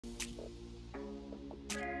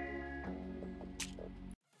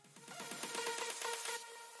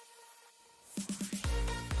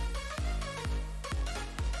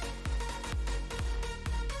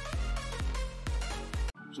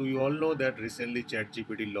So you all know that recently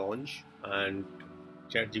ChatGPT launched, and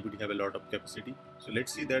ChatGPT have a lot of capacity. So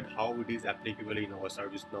let's see that how it is applicable in our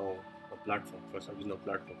ServiceNow platform, for ServiceNow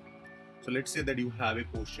platform. So let's say that you have a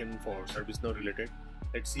question for ServiceNow related.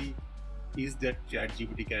 Let's see, is that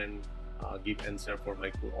ChatGPT can give answer for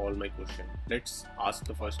all my question. Let's ask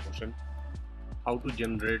the first question: how to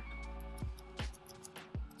generate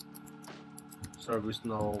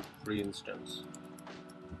ServiceNow free instance.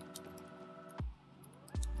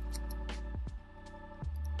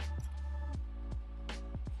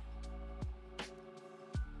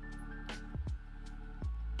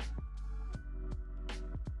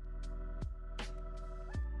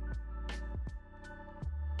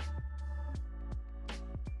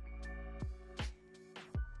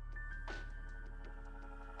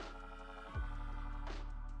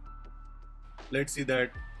 Let's see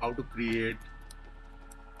that how to create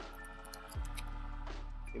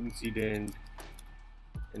incident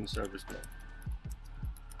in ServiceNow.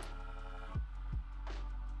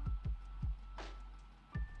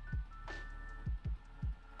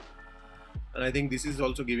 And I think this is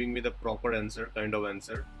also giving me the proper answer, kind of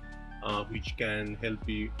answer, which can help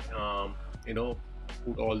you,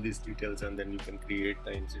 put all these details, and then you can create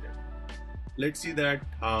the incident. Let's see that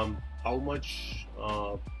how much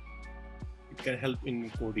it can help in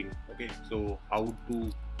coding. Okay, so how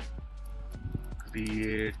to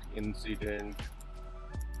create incident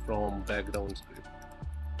from background script.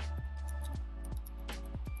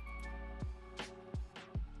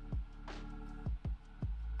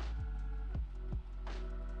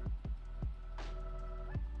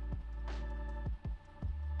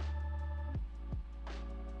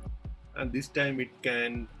 And this time it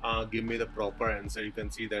can give me the proper answer. You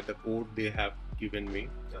can see that the code they have given me,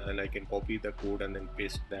 and I can copy the code and then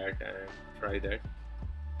paste that and try that.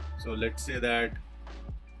 So let's say that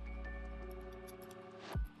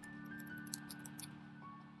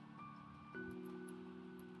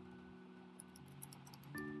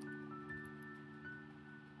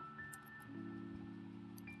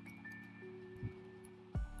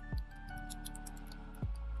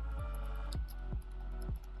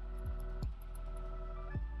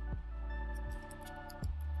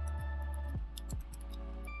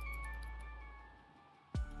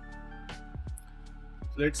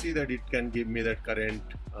let's see that it can give me that current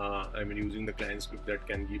using the client script that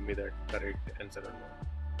can give me that correct answer or not.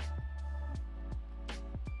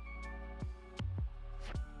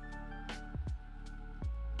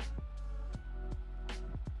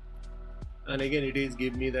 And again it is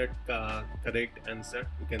give me that correct answer,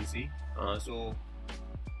 you can see. So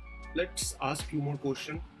let's ask few more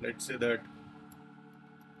question. Let's say that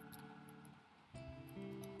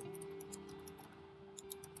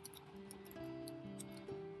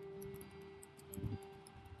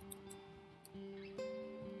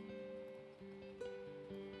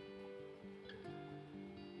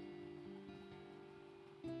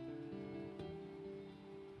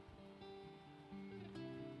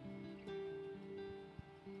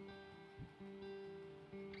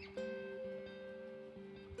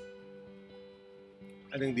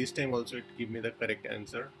I think this time also it give me the correct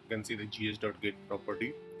answer. You can see the gs.get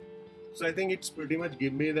property. So I think it's pretty much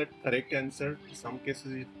give me that correct answer. In some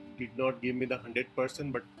cases it did not give me the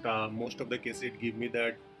 100%, but most of the cases it give me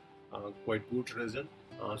that quite good result.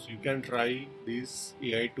 So you can try these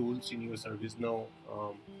AI tools in your ServiceNow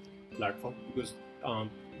platform, because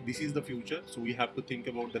this is the future. So we have to think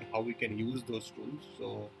about that how we can use those tools.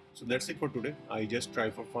 So that's it for today. I just try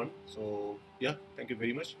for fun. So yeah, thank you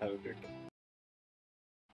very much. Have a great day.